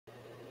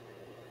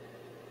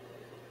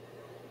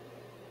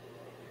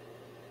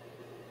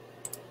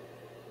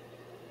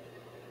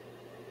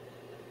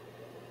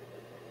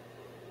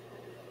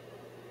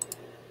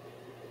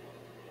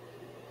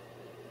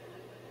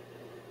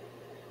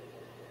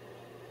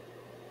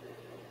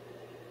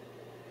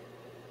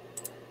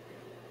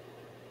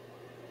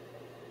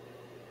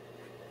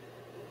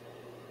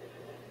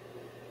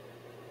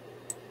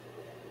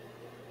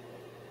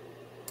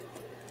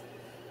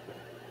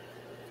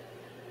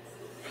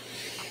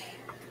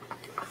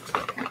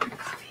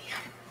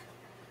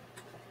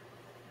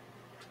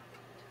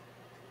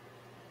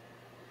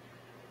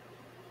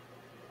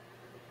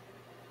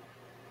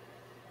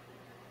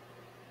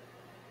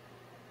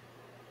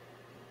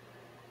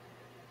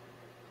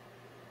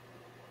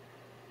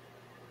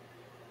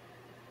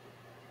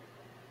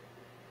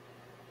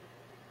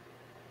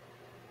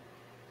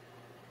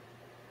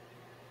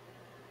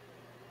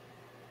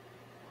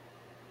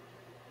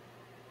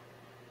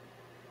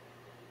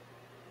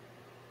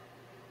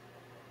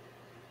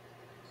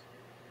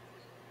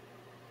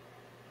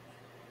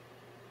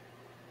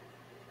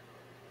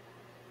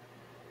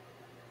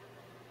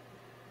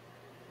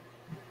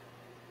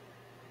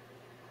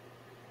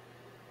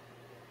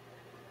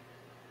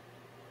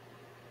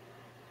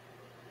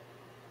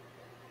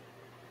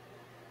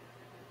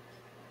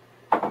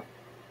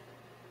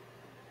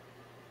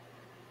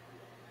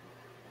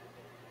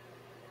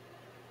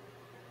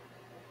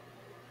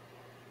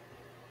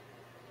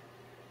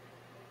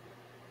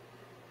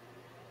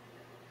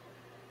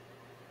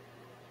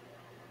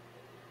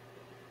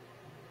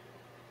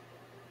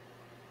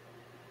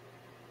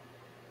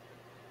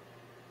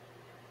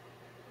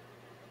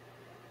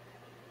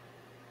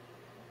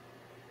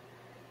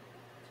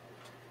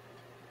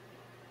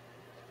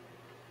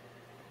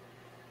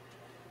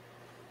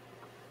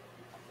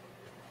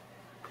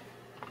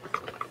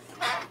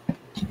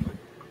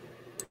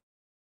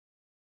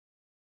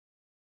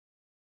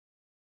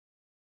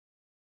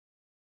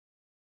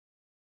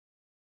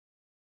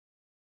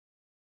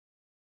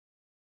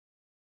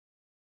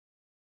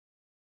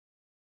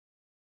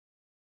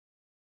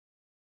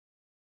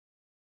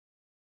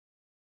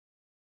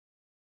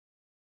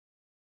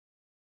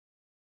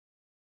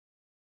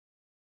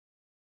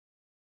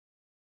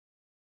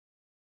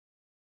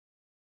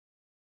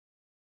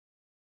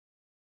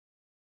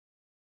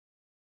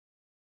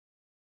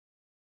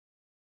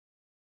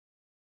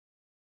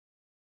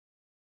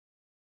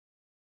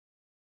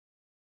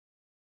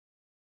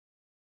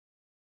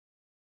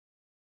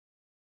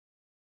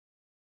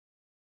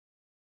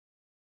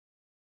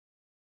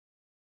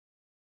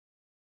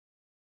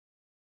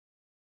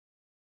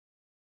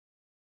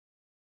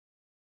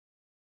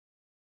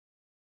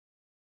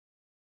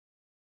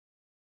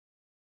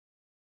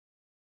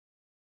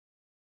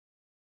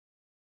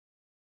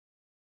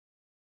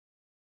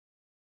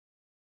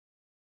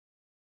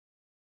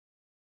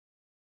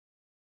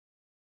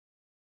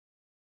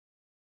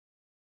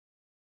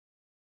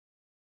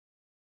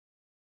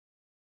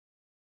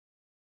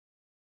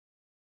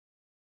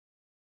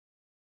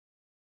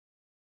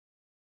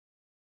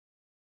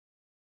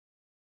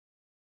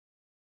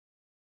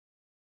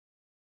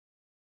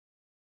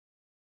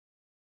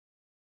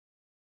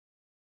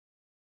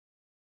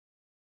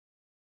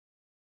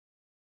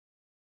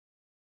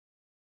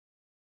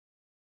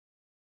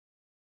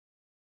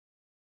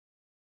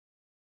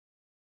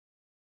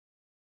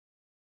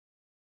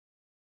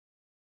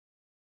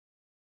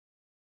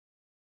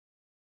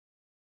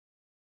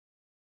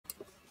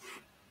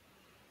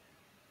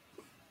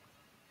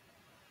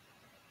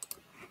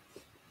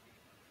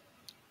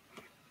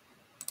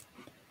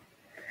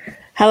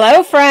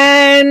Hello,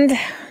 friend.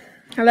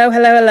 Hello,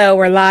 hello, hello.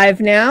 We're live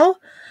now.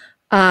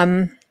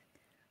 I'm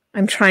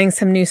trying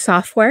some new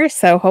software,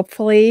 so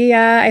hopefully,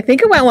 I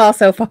think it went well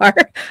so far.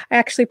 I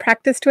actually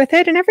practiced with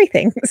it and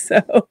everything.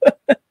 So,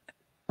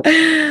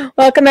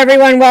 welcome,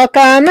 everyone.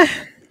 Welcome.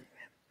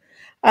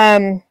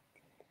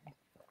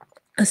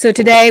 So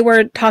today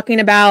we're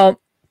talking about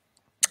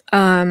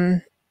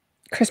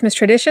Christmas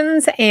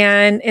traditions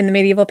and in the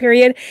medieval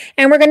period,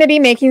 and we're going to be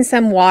making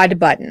some wad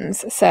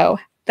buttons. So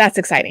that's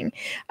exciting.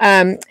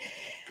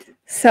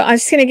 So I'm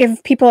just going to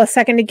give people a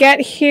second to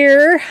get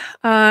here.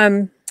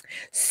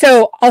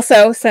 So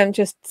also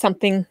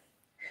something,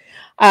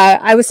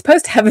 I was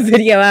supposed to have a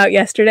video out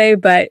yesterday,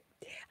 but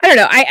I don't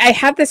know. I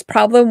have this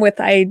problem with,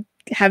 I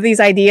have these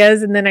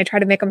ideas and then I try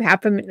to make them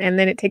happen and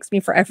then it takes me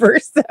forever.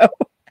 So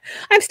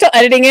I'm still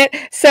editing it.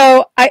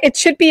 So it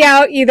should be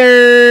out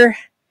either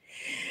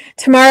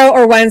tomorrow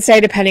or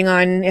Wednesday, depending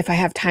on if I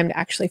have time to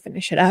actually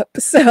finish it up.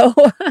 So,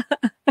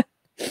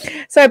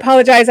 so I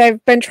apologize.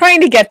 I've been trying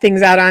to get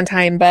things out on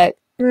time, but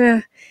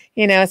you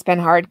know, it's been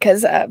hard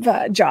because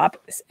of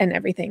jobs and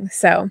everything.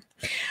 So,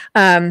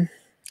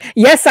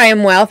 yes, I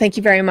am well. Thank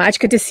you very much.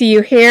 Good to see you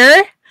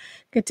here.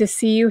 Good to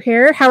see you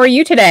here. How are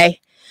you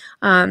today?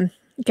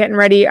 Getting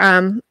ready.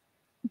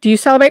 Do you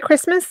celebrate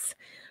Christmas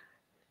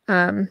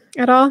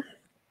at all?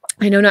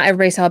 I know not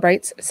everybody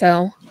celebrates,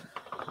 so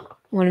I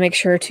want to make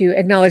sure to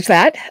acknowledge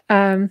that.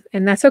 And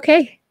that's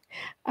okay.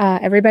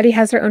 Everybody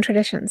has their own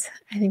traditions.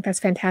 I think that's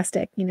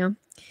fantastic, you know.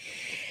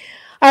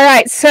 All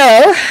right, so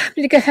I'm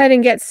going to go ahead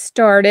and get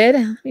started.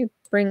 Let me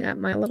bring up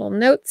my little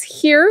notes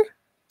here.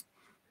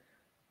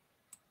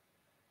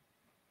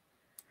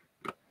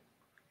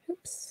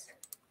 Oops.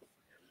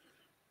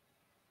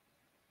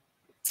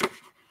 I've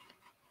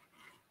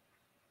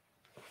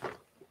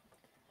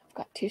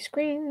got two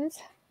screens.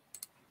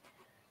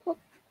 Oh,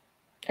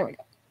 there we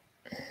go.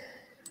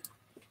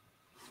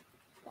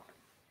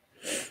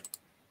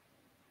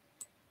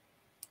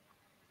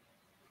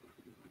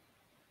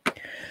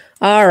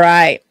 All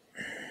right.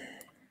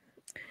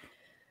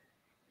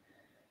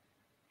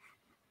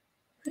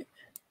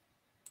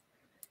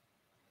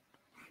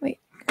 Wait,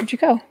 where'd you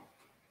go?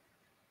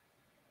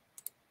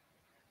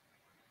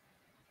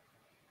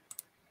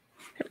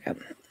 There we go.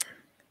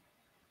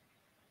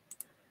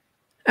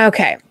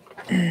 Okay.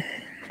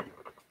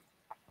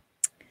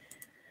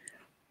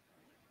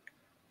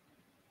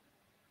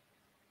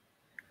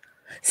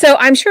 So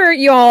I'm sure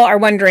you all are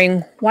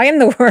wondering, why in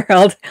the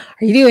world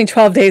are you doing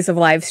 12 days of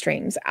live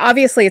streams?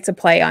 Obviously, it's a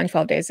play on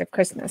 12 Days of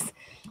Christmas.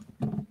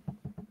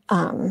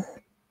 And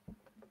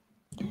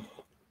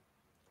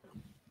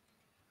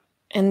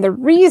the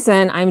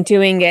reason I'm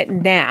doing it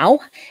now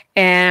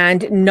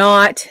and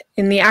not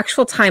in the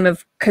actual time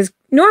of, because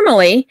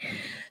normally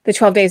the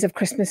 12 Days of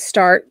Christmas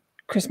start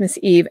Christmas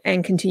Eve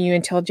and continue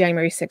until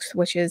January 6th,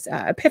 which is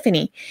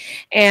Epiphany.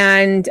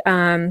 And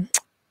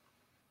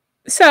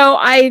so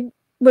I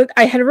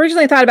had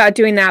originally thought about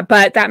doing that,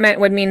 but that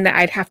would mean that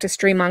I'd have to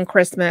stream on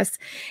Christmas.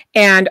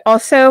 And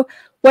also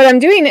what I'm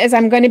doing is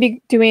I'm going to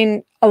be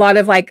doing a lot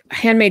of like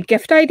handmade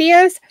gift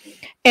ideas.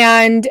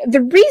 And the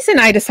reason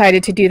I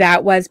decided to do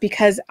that was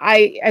because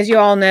as you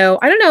all know,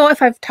 I don't know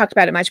if I've talked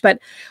about it much, but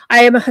I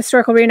am a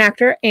historical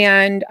reenactor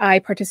and I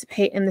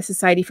participate in the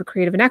Society for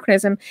Creative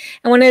Anachronism.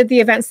 And one of the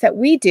events that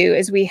we do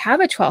is we have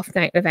a 12th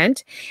night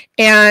event,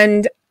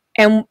 and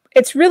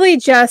it's really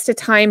just a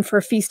time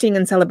for feasting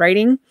and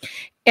celebrating.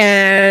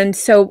 And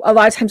so a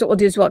lot of times what we'll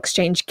do is we'll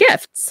exchange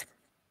gifts.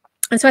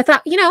 And so I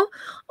thought, you know,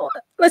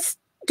 let's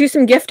do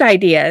some gift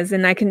ideas.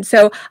 And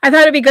so I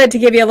thought it'd be good to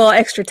give you a little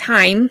extra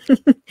time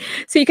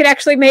so you could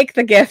actually make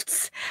the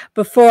gifts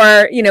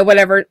before, you know,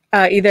 whatever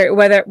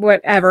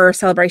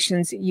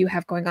celebrations you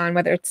have going on,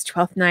 whether it's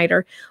 12th night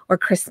or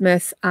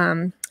Christmas.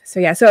 So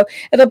yeah, so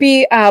I'll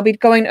be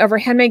going over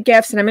handmade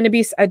gifts, and I'm going to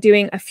be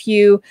doing a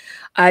few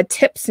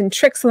tips and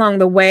tricks along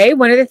the way.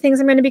 One of the things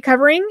I'm going to be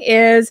covering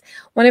is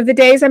one of the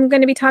days I'm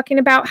going to be talking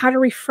about how to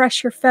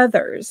refresh your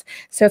feathers.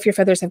 So if your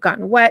feathers have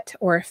gotten wet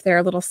or if they're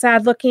a little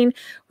sad looking,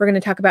 we're going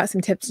to talk about some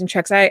tips and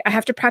tricks. I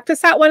have to practice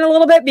that one a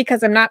little bit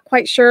because I'm not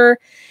quite sure.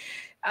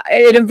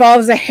 It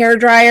involves a hair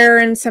dryer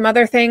and some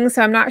other things,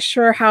 so I'm not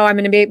sure how I'm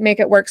going to make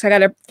it work. So I got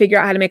to figure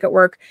out how to make it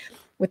work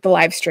with the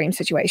live stream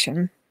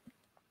situation.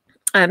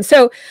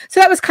 So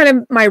that was kind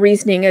of my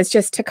reasoning, is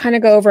just to kind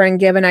of go over and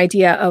give an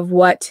idea of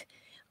what,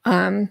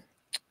 you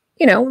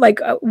know, like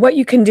what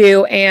you can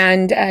do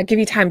and give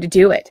you time to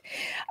do it.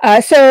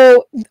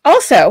 So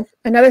also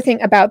another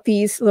thing about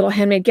these little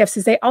handmade gifts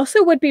is they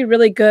also would be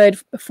really good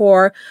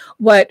for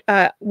what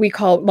we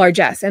call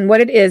largesse. And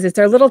what it is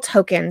they're little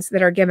tokens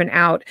that are given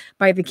out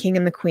by the king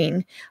and the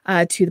queen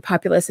to the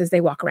populace as they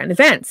walk around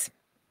events.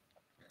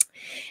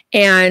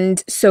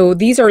 And so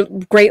these are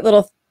great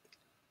little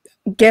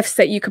gifts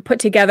that you could put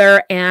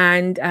together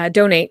and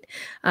donate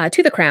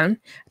to the Crown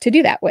to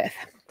do that with.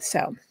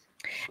 So,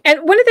 and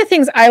one of the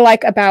things I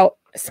like about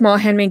small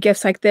handmade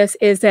gifts like this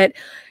is that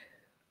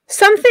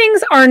some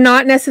things are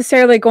not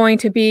necessarily going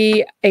to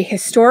be a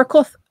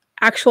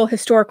actual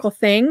historical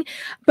thing,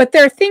 but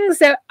there are things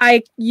that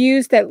I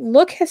use that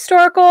look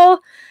historical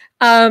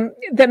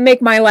that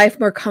make my life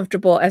more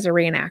comfortable as a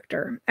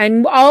reenactor.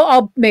 And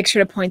I'll make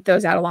sure to point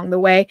those out along the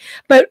way.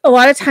 But a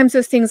lot of times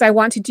those things I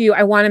want to do,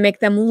 I want to make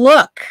them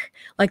look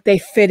like they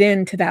fit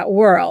into that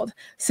world.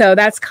 So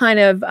that's kind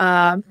of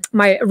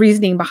my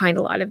reasoning behind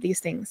a lot of these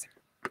things.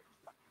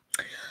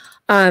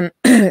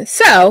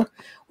 So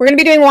we're going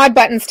to be doing wad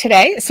buttons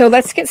today. So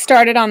let's get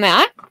started on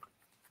that.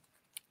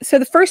 So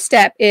the first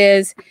step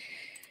is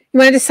you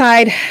want to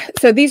decide,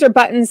 so these are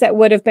buttons that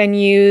would have been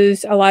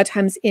used a lot of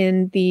times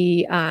in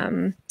the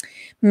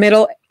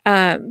middle,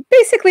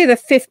 basically the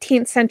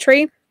 15th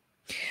century.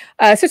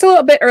 So it's a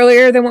little bit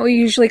earlier than what we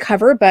usually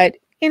cover, but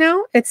you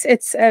know,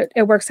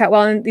 it works out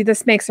well. And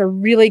this makes a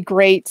really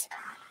great,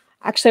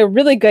 actually a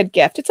really good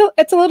gift.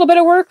 It's a little bit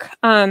of work,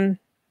 but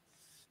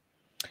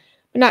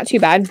not too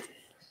bad.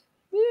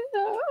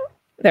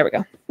 There we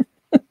go.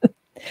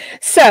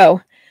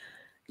 So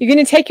you're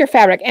going to take your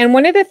fabric. And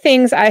one of the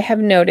things I have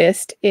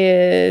noticed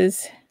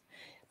is,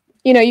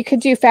 you know, you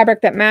could do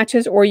fabric that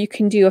matches, or you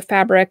can do a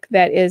fabric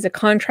that is a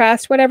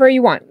contrast, whatever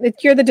you want.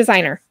 You're the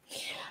designer.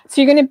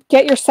 So you're going to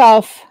get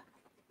yourself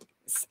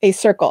a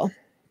circle.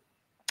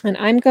 And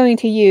I'm going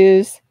to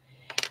use,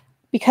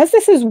 because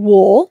this is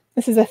wool,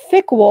 this is a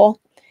thick wool,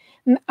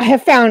 I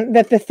have found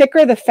that the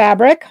thicker the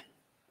fabric,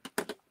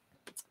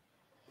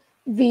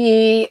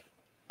 the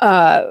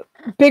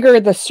bigger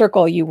the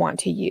circle you want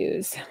to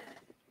use.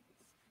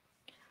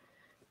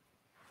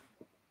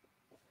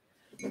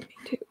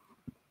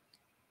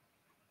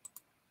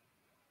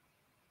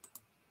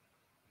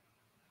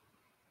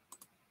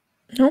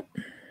 Nope.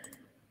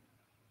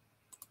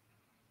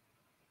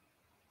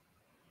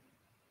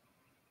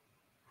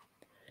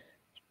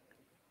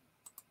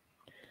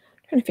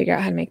 Trying to figure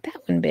out how to make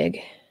that one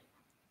big.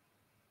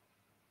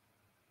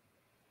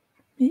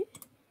 Nope.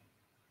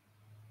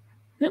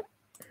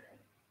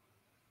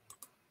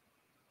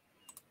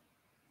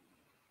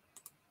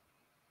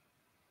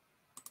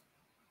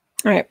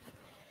 All right.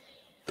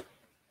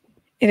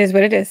 It is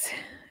what it is.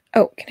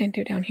 Oh, can I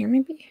do it down here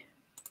maybe?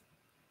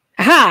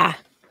 Aha!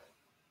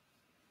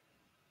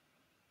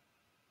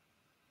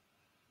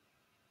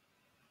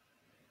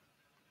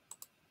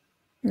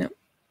 No.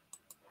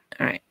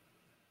 All right.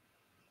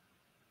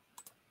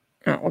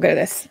 Oh, we'll go to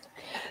this.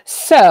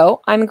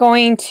 So I'm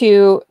going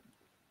to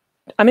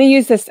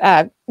use this.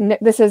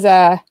 This is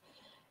a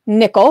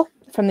nickel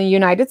from the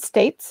United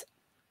States.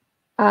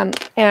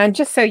 And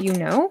just so you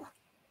know,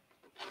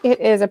 it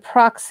is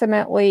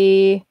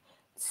approximately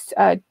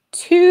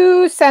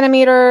 2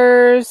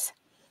 centimeters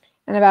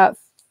and about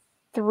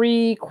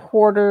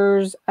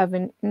 3/4 of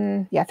an,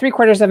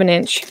 3/4 of an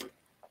inch.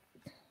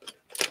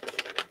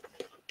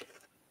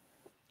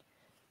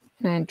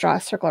 And draw a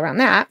circle around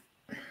that.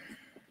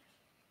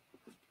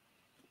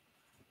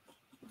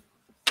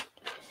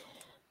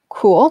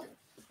 Cool.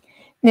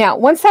 Now,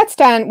 once that's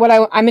done, what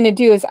I'm going to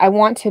do is I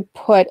want to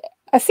put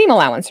a seam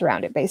allowance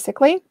around it,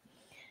 basically.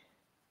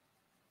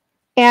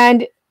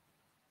 And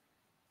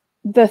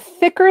the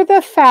thicker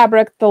the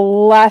fabric, the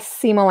less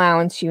seam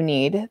allowance you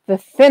need. The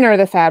thinner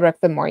the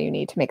fabric, the more you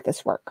need to make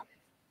this work.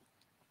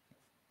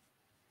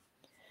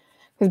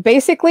 Because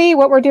basically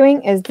what we're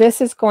doing is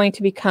this is going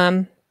to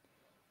become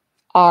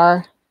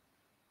our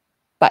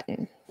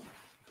button.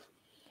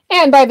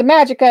 And by the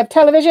magic of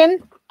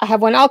television, I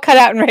have one all cut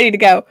out and ready to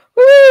go.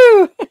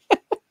 Woo!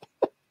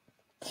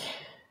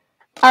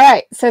 All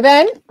right, so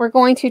then we're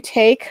going to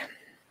take,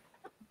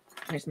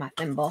 here's my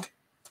thimble.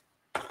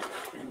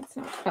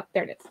 Oh,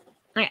 there it is.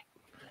 All right.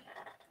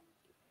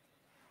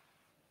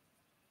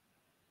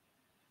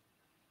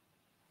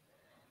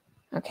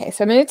 Okay,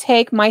 so I'm going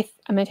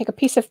to take a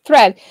piece of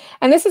thread,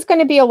 and this is going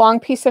to be a long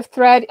piece of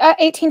thread,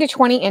 18 to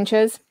 20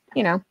 inches,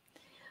 you know.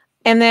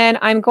 And then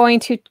I'm going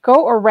to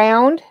go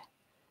around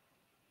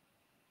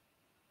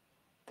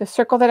the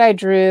circle that I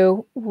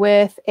drew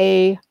with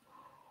a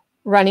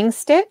running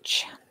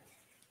stitch.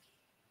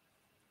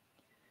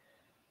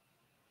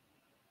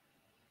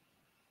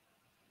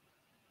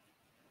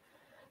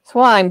 So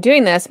while I'm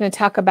doing this, I'm going to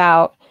talk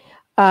about,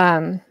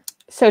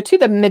 so to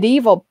the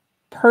medieval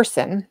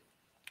person,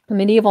 the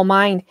medieval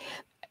mind,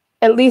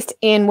 at least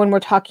when we're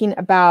talking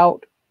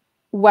about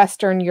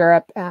Western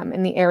Europe,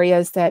 in the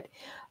areas that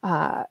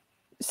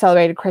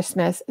celebrated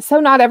Christmas.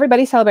 So not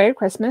everybody celebrated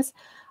Christmas,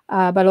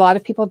 but a lot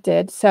of people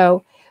did.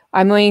 So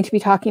I'm going to be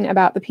talking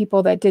about the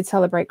people that did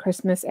celebrate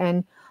Christmas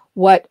and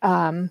what,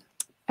 and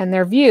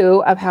their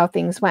view of how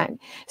things went.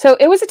 So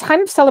it was a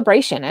time of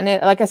celebration.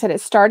 And like I said,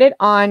 it started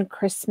on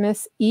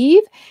Christmas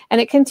Eve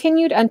and it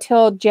continued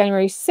until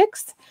January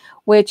 6th,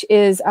 which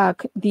is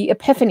the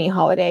Epiphany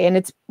holiday. And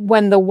it's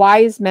when the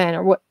wise men,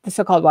 or what the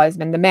so-called wise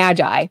men, the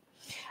Magi,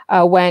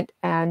 went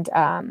and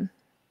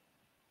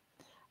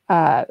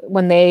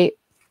when they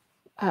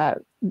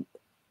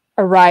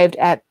arrived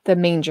at the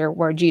manger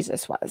where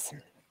Jesus was.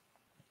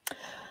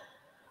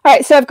 All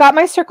right, so I've got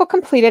my circle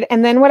completed,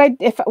 and then what I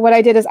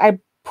did is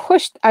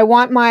I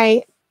want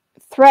my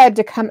thread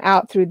to come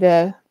out through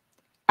the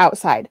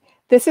outside.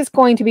 This is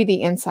going to be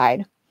the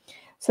inside.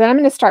 So then I'm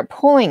going to start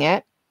pulling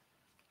it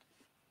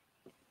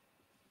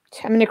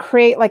I'm going to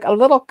create like a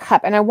little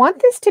cup, and I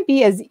want this to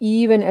be as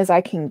even as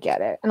I can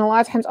get it. And a lot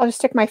of times I'll just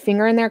stick my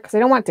finger in there because I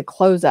don't want it to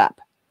close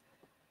up.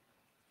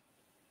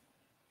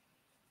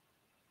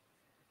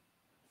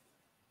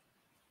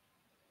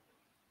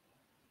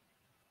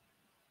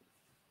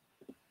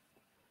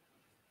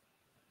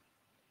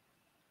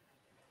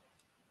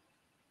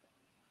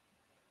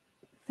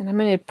 And I'm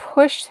going to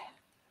push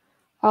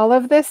all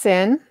of this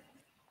in.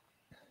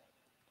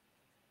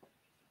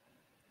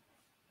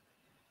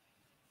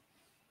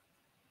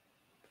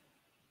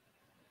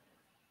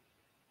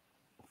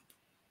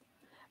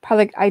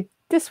 Probably,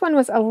 this one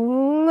was a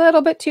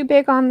little bit too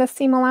big on the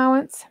seam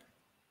allowance.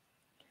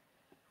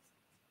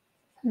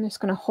 I'm just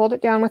going to hold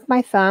it down with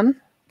my thumb.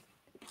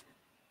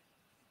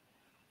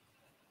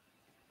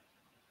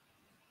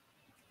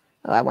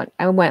 Oh, I went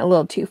a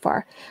little too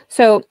far.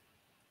 So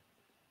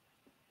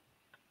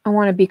I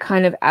want to be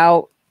kind of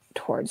out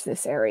towards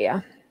this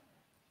area.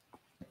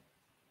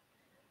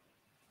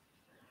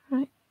 All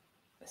right.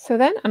 So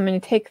then I'm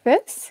going to take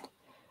this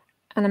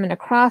and I'm going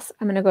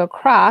to go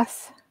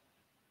across.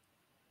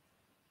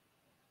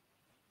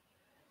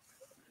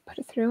 Put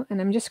it through, and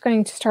I'm just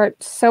going to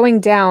start sewing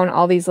down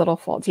all these little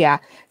folds. Yeah,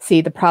 see,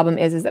 the problem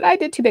is that I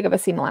did too big of a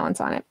seam allowance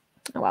on it.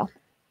 Oh well.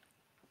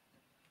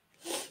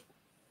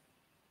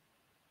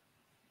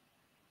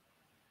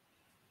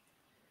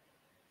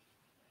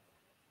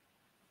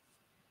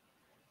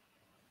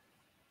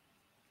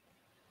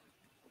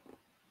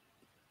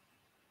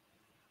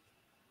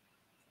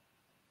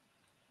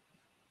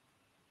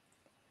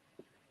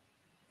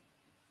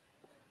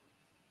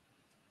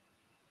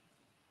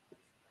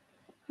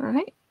 All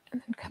right,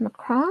 and then come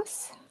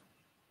across.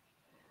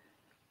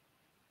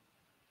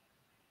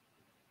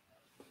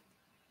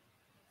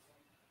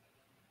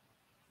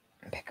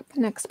 Pick up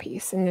the next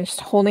piece and just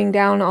holding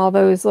down all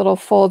those little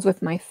folds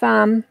with my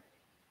thumb.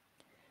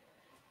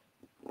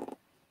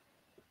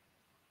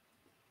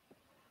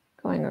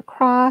 Going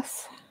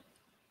across.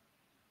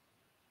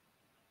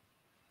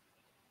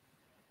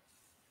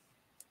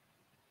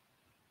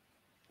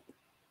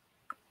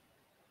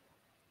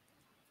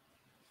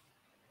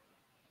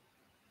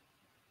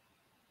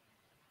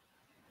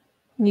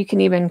 You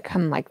can even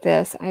come like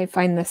this. I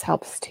find this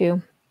helps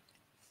too.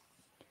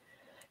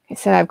 Okay,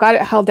 so I've got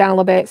it held down a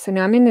little bit. So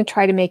now I'm going to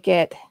try to make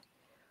it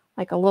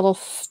like a little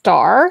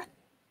star. I'm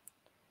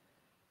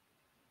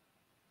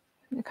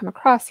going to come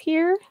across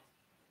here.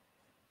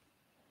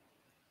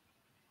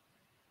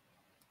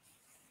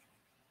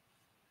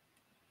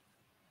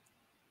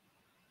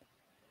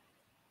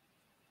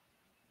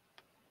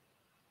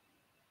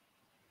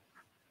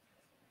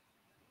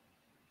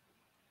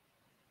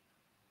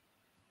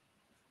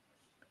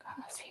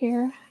 Across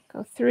here,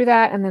 go through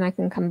that, and then I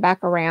can come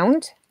back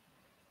around.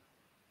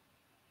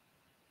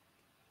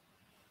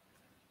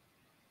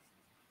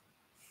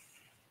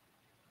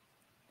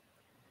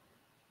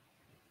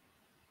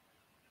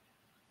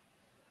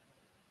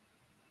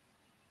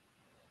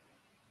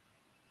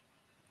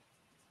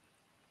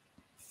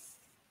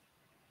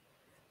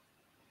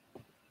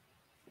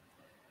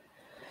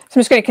 So I'm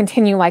just going to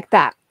continue like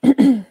that.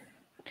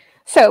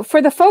 So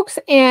for the folks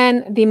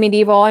in the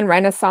medieval and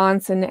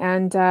Renaissance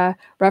and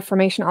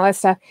Reformation, all that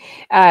stuff,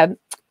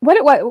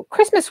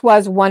 Christmas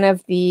was one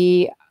of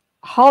the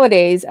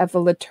holidays of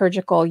the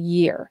liturgical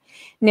year.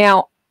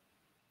 Now,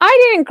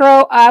 I didn't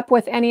grow up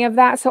with any of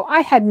that, so I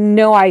had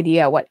no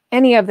idea what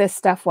any of this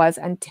stuff was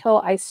until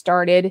I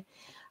started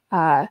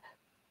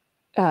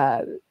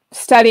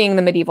studying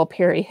the medieval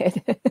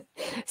period.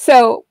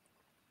 So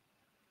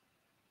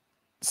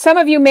some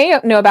of you may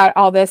know about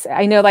all this.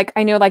 I know like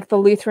the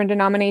Lutheran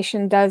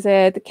denomination does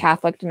it, the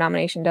Catholic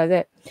denomination does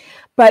it,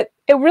 but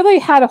it really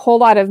had a whole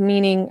lot of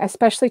meaning,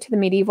 especially to the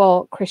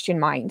medieval Christian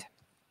mind.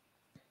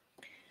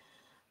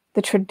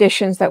 The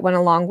traditions that went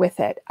along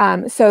with it.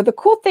 So the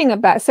cool thing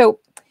about,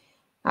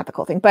 not the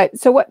cool thing, but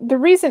the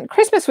reason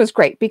Christmas was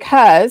great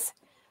because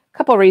a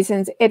couple of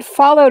reasons. It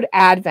followed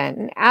Advent,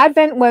 and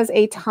Advent was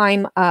a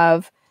time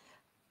of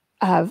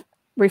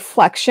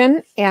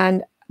reflection,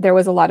 and there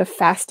was a lot of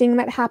fasting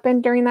that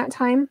happened during that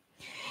time.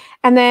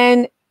 And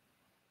then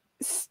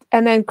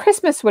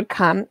Christmas would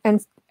come,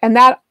 and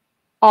that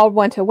all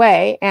went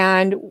away,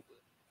 and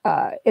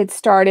it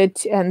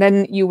started, and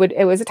then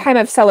it was a time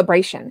of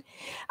celebration.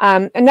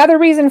 Another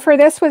reason for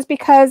this was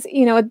because,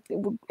 in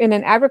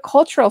an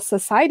agricultural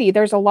society,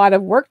 there's a lot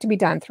of work to be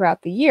done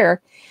throughout the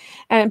year.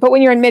 But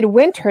when you're in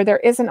midwinter, there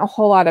isn't a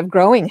whole lot of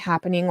growing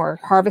happening or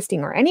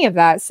harvesting or any of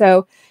that.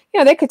 So,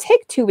 they could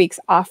take 2 weeks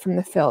off from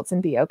the fields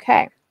and be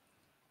okay.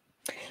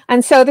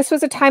 And so this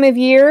was a time of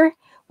year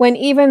when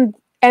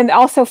and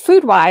also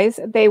food-wise,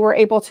 they were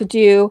able to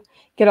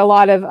get a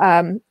lot of,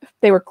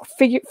 they were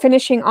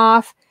finishing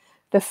off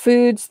the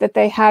foods that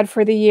they had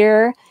for the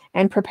year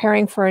and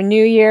preparing for a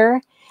new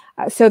year.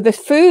 So the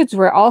foods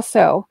were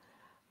also,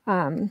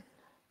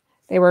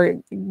 they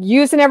were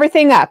using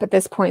everything up at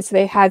this point. So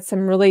they had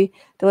some really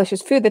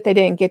delicious food that they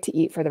didn't get to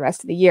eat for the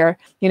rest of the year.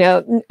 They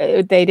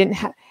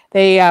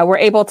were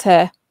able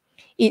to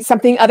eat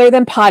something other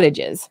than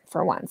pottages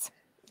for once.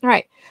 All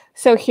right.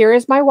 So here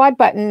is my wad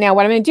button. Now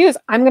what I'm going to do is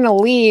I'm going to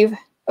leave,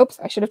 oops,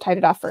 I should have tied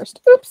it off first.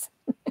 Oops.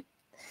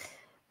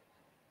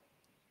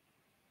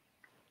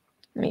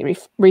 Let me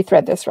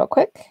rethread this real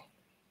quick.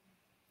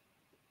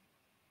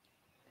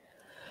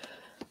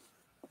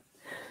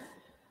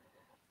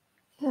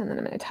 And then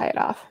I'm going to tie it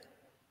off.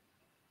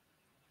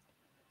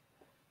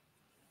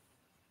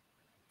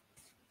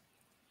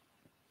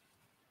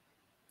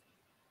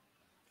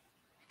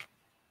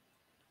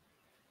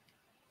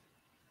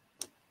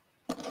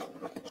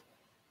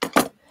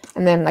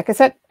 And then, like I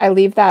said, I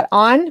leave that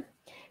on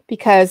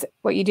because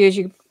what you do is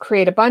you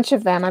create a bunch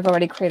of them. I've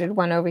already created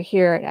one over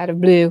here out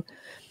of blue.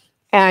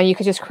 And you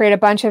could just create a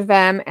bunch of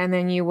them, and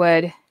then you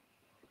would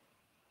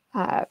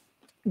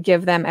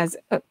give them as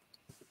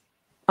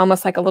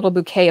almost like a little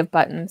bouquet of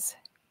buttons.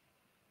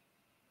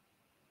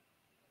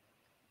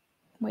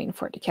 I'm waiting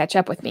for it to catch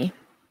up with me.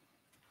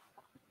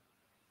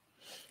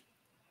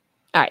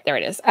 All right, there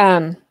it is.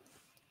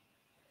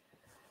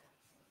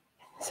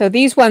 So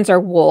these ones are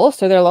wool,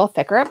 so they're a little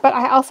thicker, but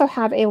I also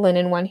have a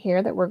linen one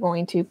here that we're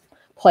going to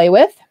play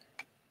with.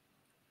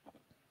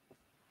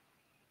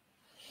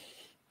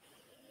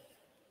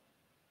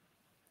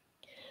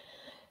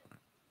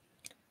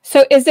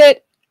 So is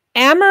it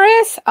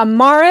Amaris,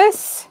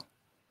 Amaris?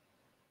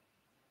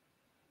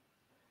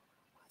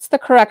 What's the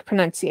correct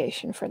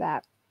pronunciation for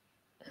that?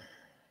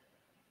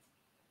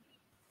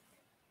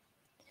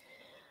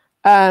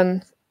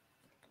 Where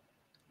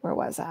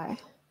was I?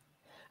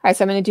 All right,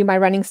 so I'm going to do my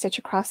running stitch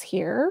across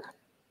here.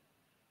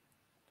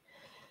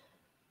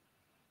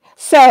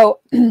 So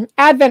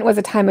Advent was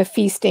a time of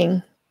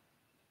feasting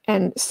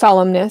and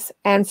solemnness.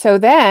 And so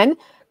then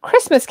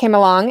Christmas came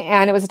along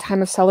and it was a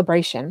time of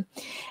celebration.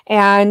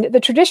 And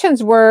the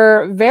traditions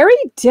were very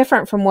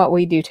different from what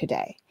we do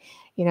today.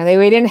 You know,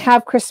 we didn't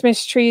have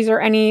Christmas trees or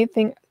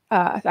anything.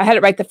 I had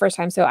it right the first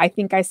time, so I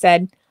think I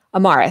said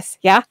Amaris.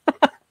 Yeah?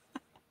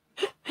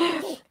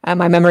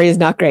 My memory is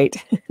not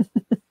great.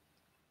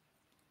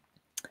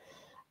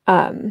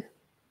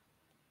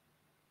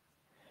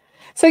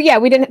 So yeah,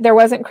 there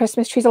wasn't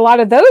Christmas trees. A lot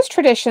of those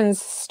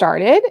traditions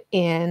started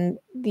in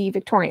the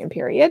Victorian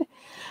period.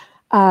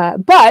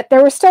 But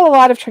there were still a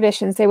lot of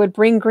traditions. They would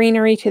bring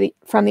greenery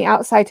from the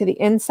outside to the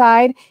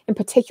inside. In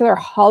particular,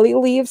 holly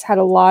leaves had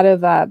a lot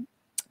of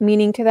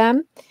meaning to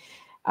them.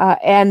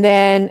 And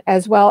then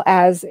as well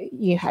as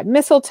you had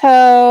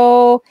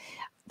mistletoe,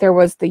 there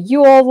was the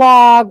Yule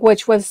log,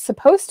 which was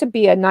supposed to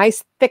be a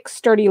nice, thick,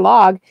 sturdy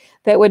log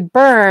that would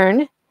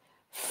burn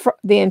for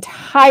the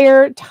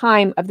entire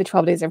time of the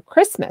 12 days of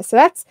Christmas. So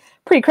that's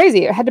pretty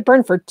crazy. It had to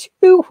burn for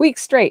 2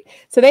 weeks straight.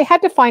 So they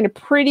had to find a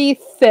pretty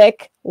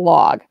thick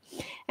log.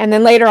 And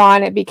then later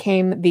on, it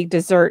became the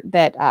dessert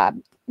that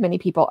many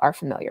people are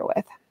familiar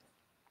with.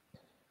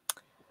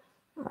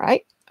 All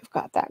right, I've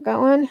got that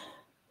going.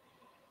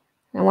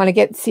 I want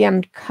to see,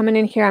 I'm coming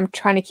in here. I'm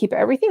trying to keep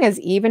everything as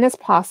even as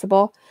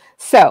possible.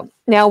 So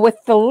now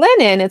with the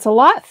linen, it's a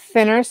lot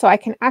thinner, so I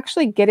can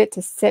actually get it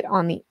to sit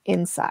on the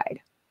inside.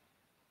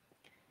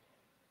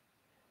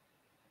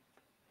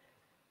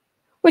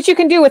 Which you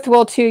can do with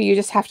wool too. You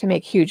just have to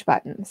make huge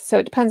buttons. So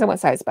it depends on what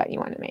size button you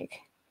want to make.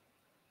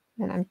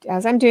 And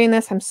as I'm doing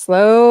this, I'm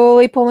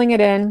slowly pulling it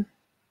in.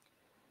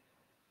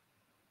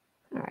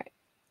 All right.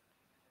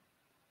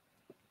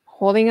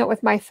 Holding it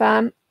with my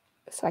thumb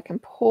so I can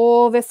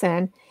pull this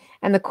in.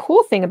 And the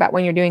cool thing about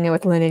when you're doing it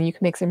with linen, you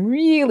can make some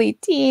really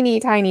teeny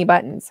tiny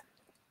buttons.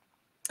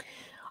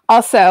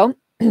 Also,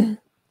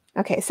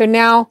 okay, so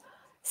now,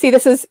 see,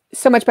 this is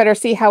so much better.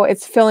 See how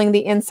it's filling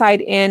the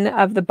inside in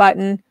of the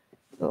button.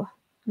 Oh,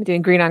 I'm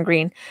doing green on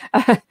green.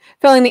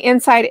 Filling the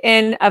inside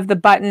in of the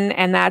button,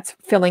 and that's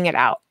filling it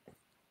out.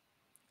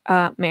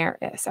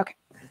 Maris, okay.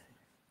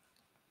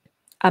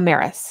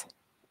 Amaris.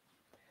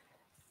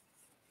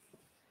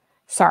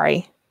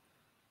 Sorry.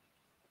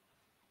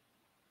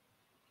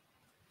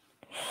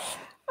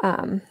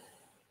 All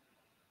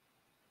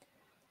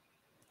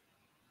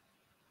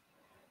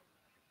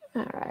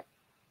right.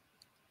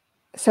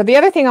 So the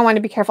other thing I want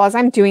to be careful as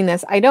I'm doing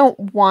this, I don't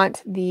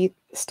want the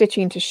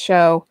stitching to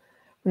show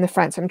in the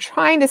front. So I'm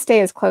trying to stay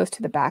as close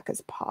to the back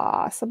as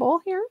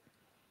possible here.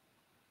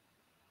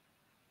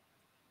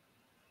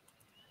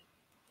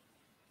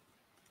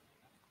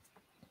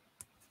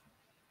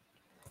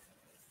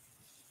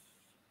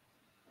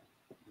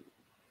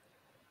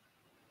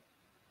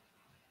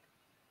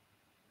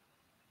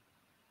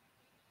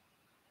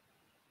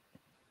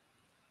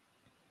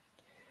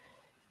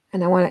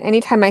 And I want to,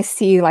 anytime I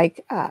see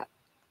like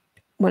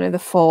one of the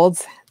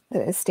folds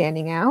that is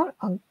standing out,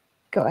 I'll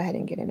go ahead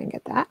and get in and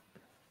get that.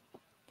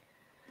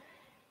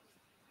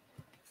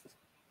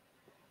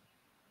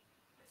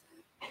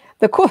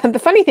 The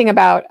funny thing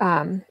about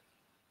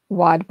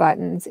wad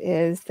buttons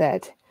is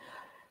that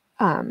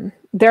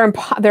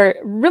they're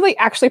really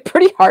actually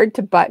pretty hard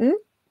to button.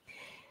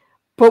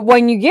 But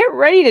when you get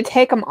ready to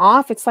take them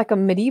off, it's like a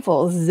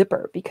medieval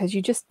zipper because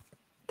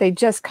they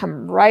just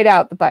come right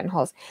out the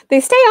buttonholes. They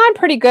stay on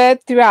pretty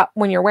good throughout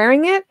when you're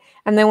wearing it.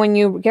 And then when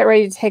you get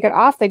ready to take it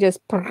off, they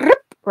just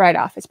right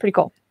off. It's pretty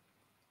cool.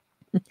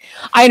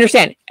 I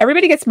understand.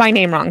 Everybody gets my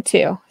name wrong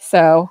too.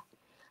 So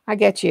I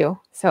get you.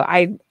 So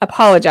I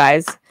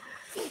apologize.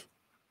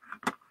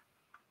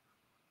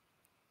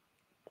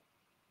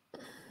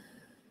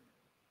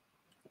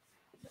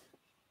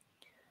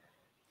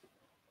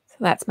 So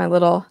that's my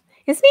little,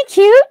 isn't he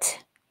cute?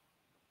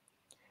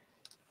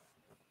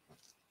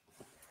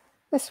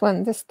 This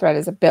thread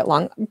is a bit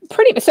long.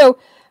 So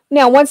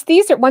now once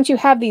you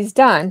have these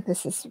done,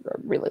 this is a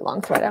really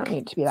long thread. I don't need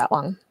it to be that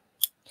long.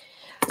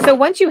 So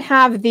once you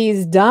have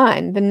these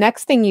done, the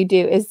next thing you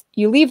do is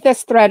you leave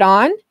this thread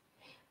on,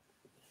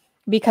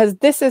 because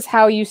this is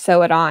how you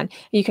sew it on.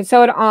 You can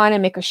sew it on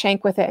and make a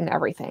shank with it and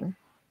everything.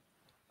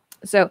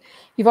 So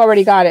you've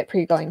already got it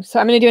pre-going. So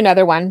I'm going to do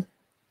another one,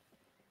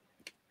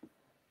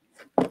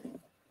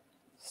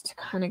 just to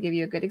kind of give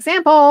you a good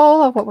example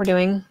of what we're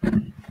doing.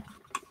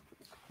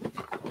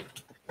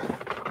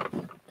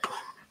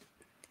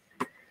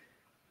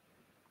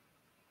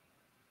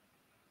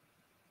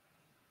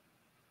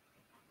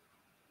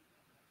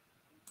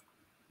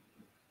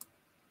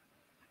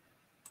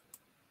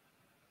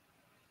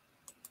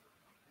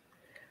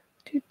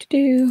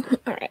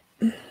 All right.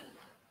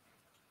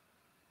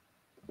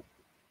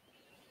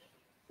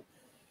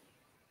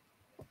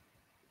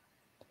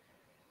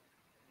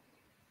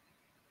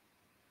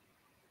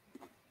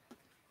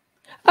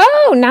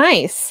 Oh,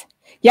 nice.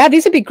 Yeah,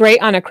 these would be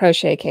great on a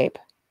crochet cape.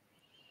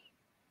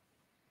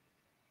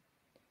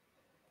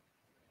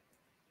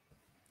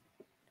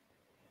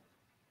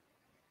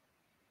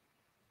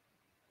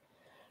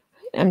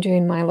 I'm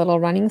doing my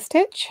little running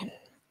stitch.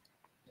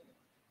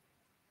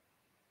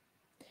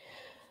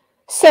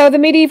 So the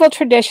medieval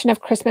tradition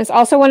of Christmas,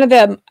 also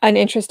an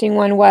interesting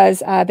one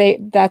was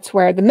that's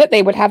where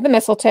they would have the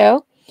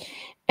mistletoe,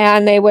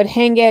 and they would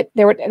hang it.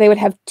 They would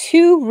have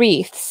 2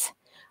 wreaths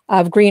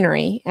of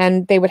greenery,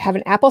 and they would have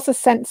an apple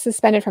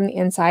suspended from the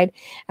inside,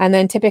 and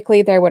then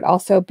typically there would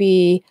also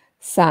be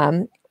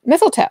some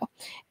mistletoe.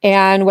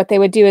 And what they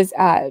would do is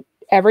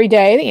every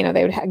day,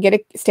 they would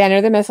stand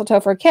under the mistletoe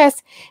for a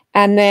kiss,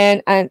 and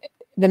then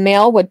the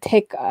male would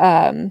pick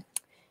off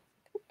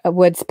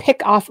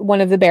one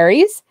of the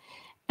berries.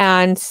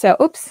 And so,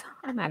 oops,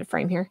 I'm out of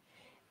frame here.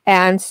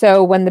 And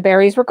so when the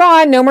berries were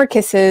gone, no more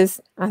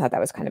kisses. I thought that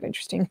was kind of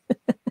interesting.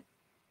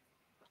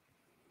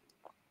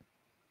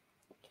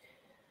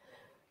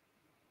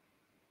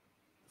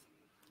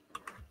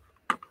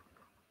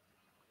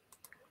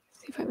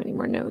 See if I have any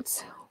more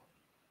notes.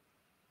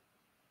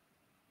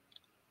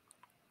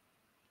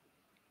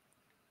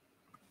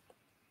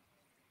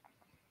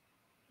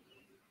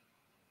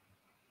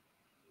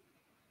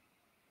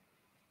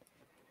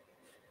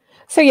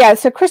 So yeah,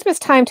 so Christmas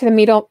time to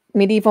the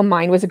medieval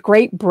mind was a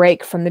great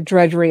break from the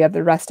drudgery of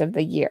the rest of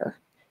the year.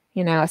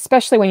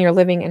 Especially when you're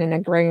living in an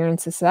agrarian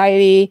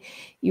society,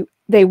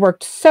 they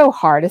worked so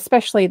hard,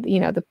 especially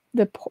the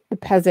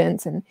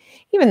peasants and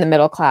even the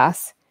middle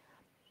class.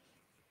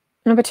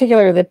 In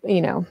particular,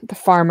 the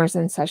farmers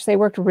and such, they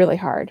worked really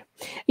hard.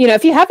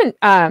 If you haven't,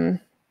 I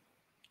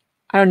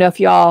don't know if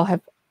you all have,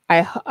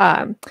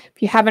 if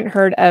you haven't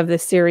heard of the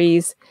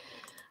series,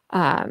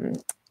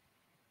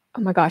 oh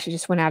my gosh, it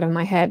just went out of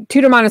my head.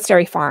 Tudor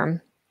Monastery Farm.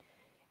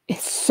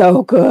 It's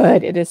so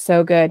good. It is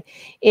so good.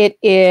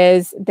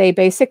 It's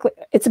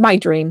my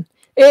dream.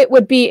 It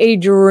would be a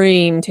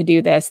dream to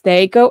do this.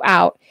 They go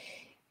out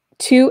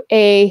to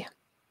a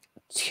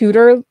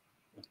Tudor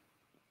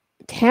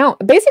town.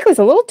 Basically, it's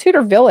a little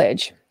Tudor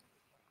village.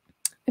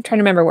 I'm trying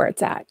to remember where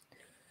it's at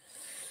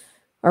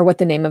or what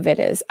the name of it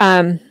is.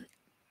 So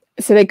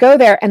they go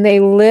there and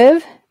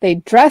they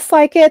dress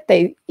like it.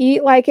 They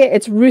eat like it.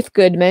 It's Ruth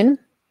Goodman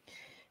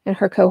and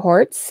her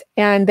cohorts,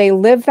 and they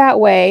live that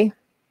way.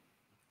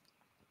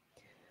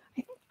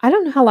 I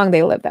don't know how long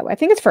they live that way. I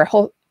think it's for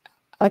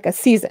a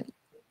season.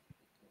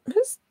 It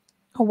was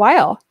a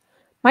while.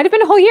 Might have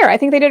been a whole year. I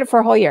think they did it for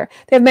a whole year.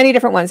 They have many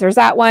different ones. There's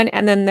that one,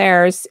 and then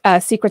there's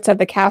Secrets of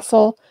the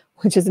Castle,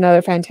 which is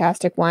another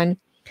fantastic one.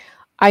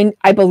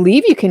 I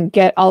believe you can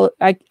get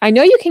I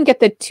know you can get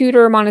the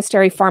Tudor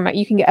Monastery Farm.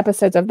 You can get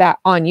episodes of that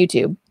on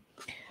YouTube.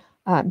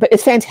 But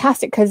it's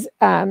fantastic because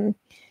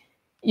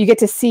you get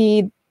to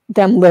see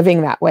them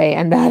living that way,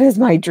 and that is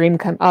my dream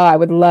I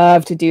would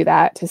love to do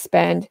that, to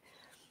spend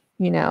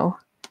an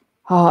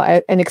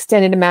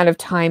extended amount of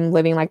time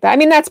living like that. I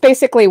mean, that's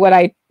basically what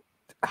I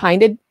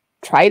kind of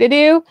try to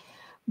do,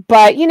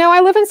 but I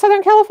live in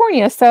Southern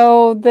California,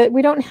 so that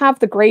we don't have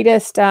the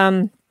greatest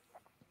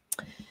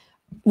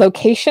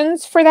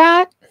locations for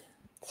that.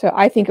 So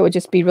I think it would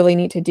just be really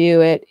neat to do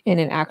it in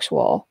an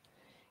actual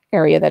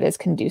area that is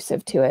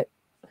conducive to it.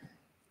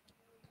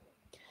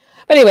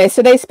 But anyway,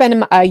 so they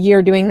spend a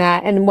year doing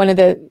that, and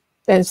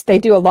they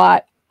do a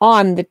lot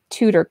on the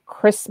Tudor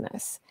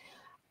Christmas.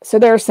 So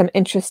there are some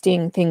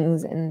interesting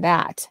things in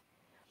that.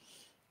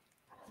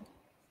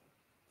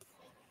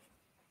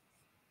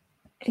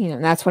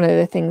 That's one of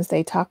the things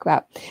they talk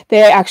about.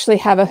 They actually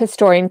have a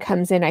historian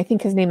comes in. I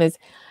think his name is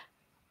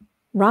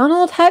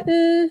Ronald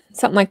Hutton,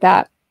 something like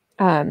that.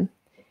 And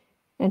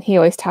he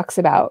always talks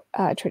about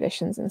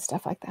traditions and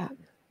stuff like that.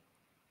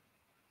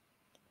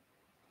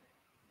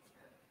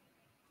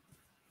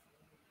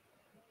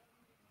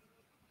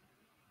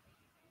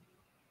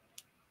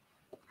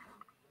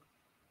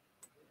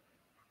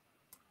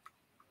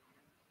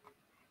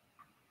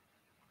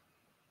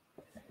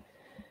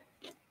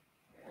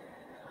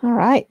 All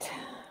right.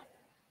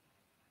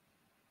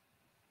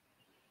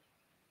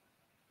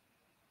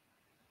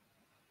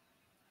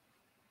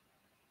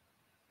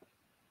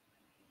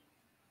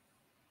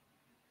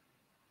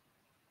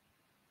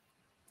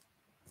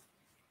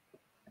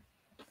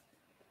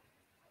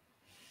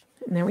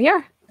 And there we are.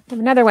 We have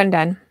another one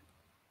done.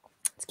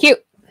 It's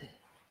cute.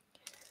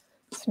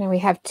 So now we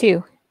have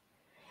two.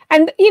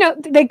 And, you know,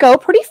 they go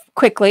pretty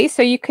quickly.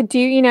 So you could do,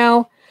 you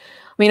know,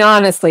 I mean,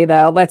 honestly,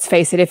 though, let's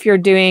face it, if you're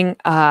doing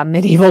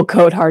medieval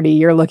coat hardy,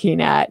 you're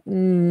looking at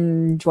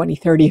 20,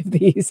 30 of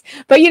these.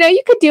 But, you know,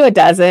 you could do a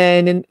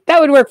dozen, and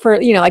that would work for,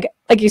 you know,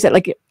 like you said,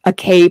 like a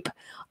cape,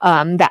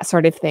 that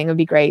sort of thing would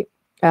be great.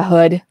 A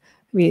hood,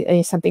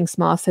 something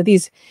small. So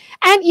these,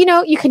 and, you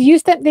know, you could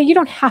use them. You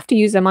don't have to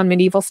use them on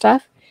medieval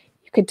stuff.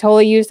 You could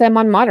totally use them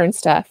on modern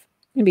stuff.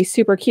 It'd be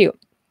super cute.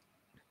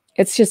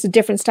 It's just a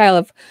different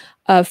style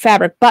of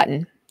fabric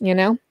button, you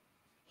know?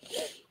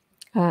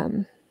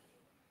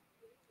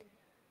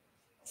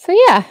 So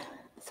yeah,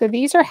 so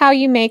these are how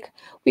you make,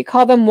 we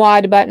call them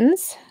wad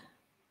buttons.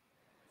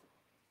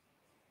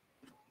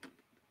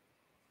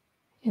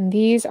 And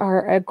these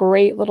are a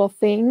great little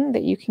thing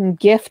that you can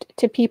gift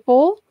to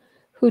people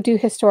who do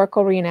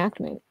historical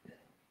reenactment.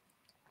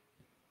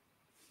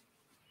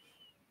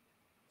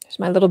 There's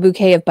my little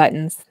bouquet of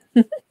buttons.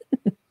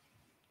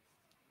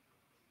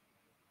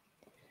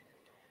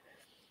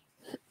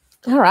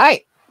 All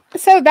right.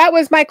 So that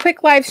was my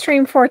quick live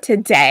stream for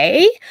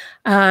today.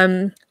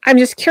 I'm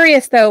just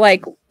curious, though,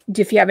 like,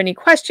 if you have any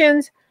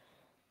questions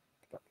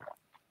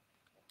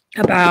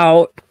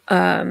about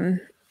the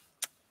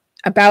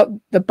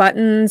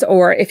buttons,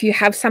 or if you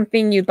have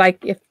something you'd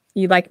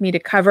like me to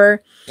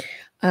cover.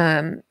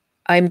 I'm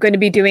going to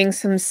be doing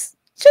some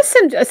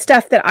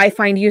stuff that I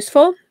find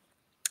useful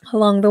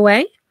along the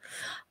way.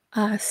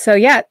 So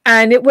yeah,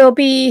 and it will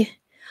be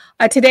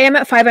today. I'm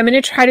at 5. I'm going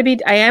to try to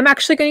be. I am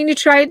actually going to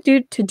try to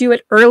do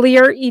it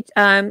earlier.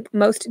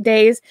 Most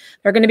days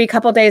there are going to be a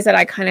couple days that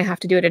I kind of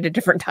have to do it at a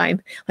different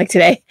time, like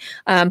today.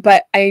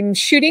 But I'm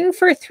shooting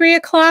for 3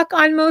 o'clock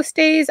on most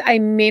days. I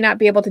may not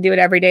be able to do it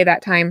every day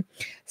that time.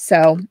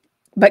 So,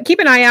 but keep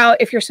an eye out.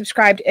 If you're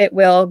subscribed, it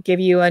will give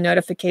you a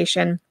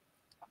notification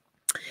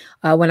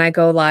when I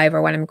go live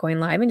or when I'm going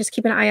live, and just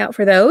keep an eye out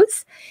for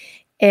those.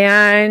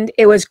 And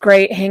it was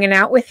great hanging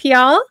out with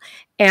y'all.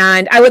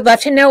 And I would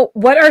love to know,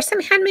 what are some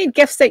handmade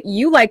gifts that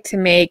you like to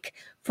make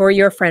for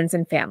your friends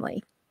and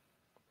family?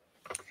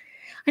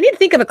 I need to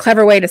think of a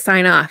clever way to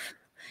sign off.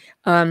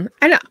 I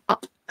don't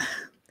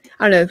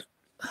know.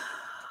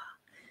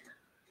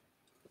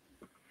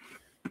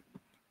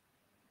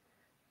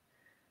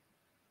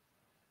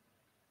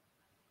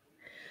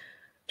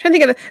 Trying to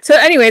think of it. So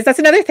anyways, that's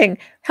another thing.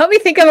 Help me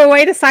think of a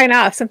way to sign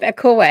off, a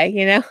cool way,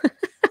 you know?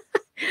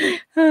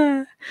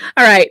 All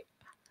right.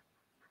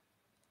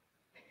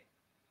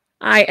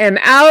 I am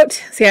out.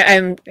 See,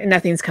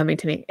 nothing's coming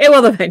to me. It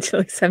will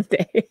eventually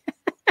someday.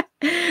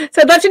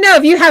 So I'd love to know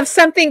if you have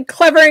something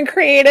clever and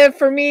creative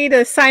for me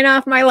to sign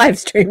off my live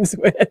streams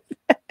with.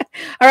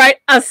 All right.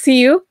 I'll see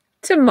you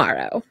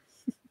tomorrow.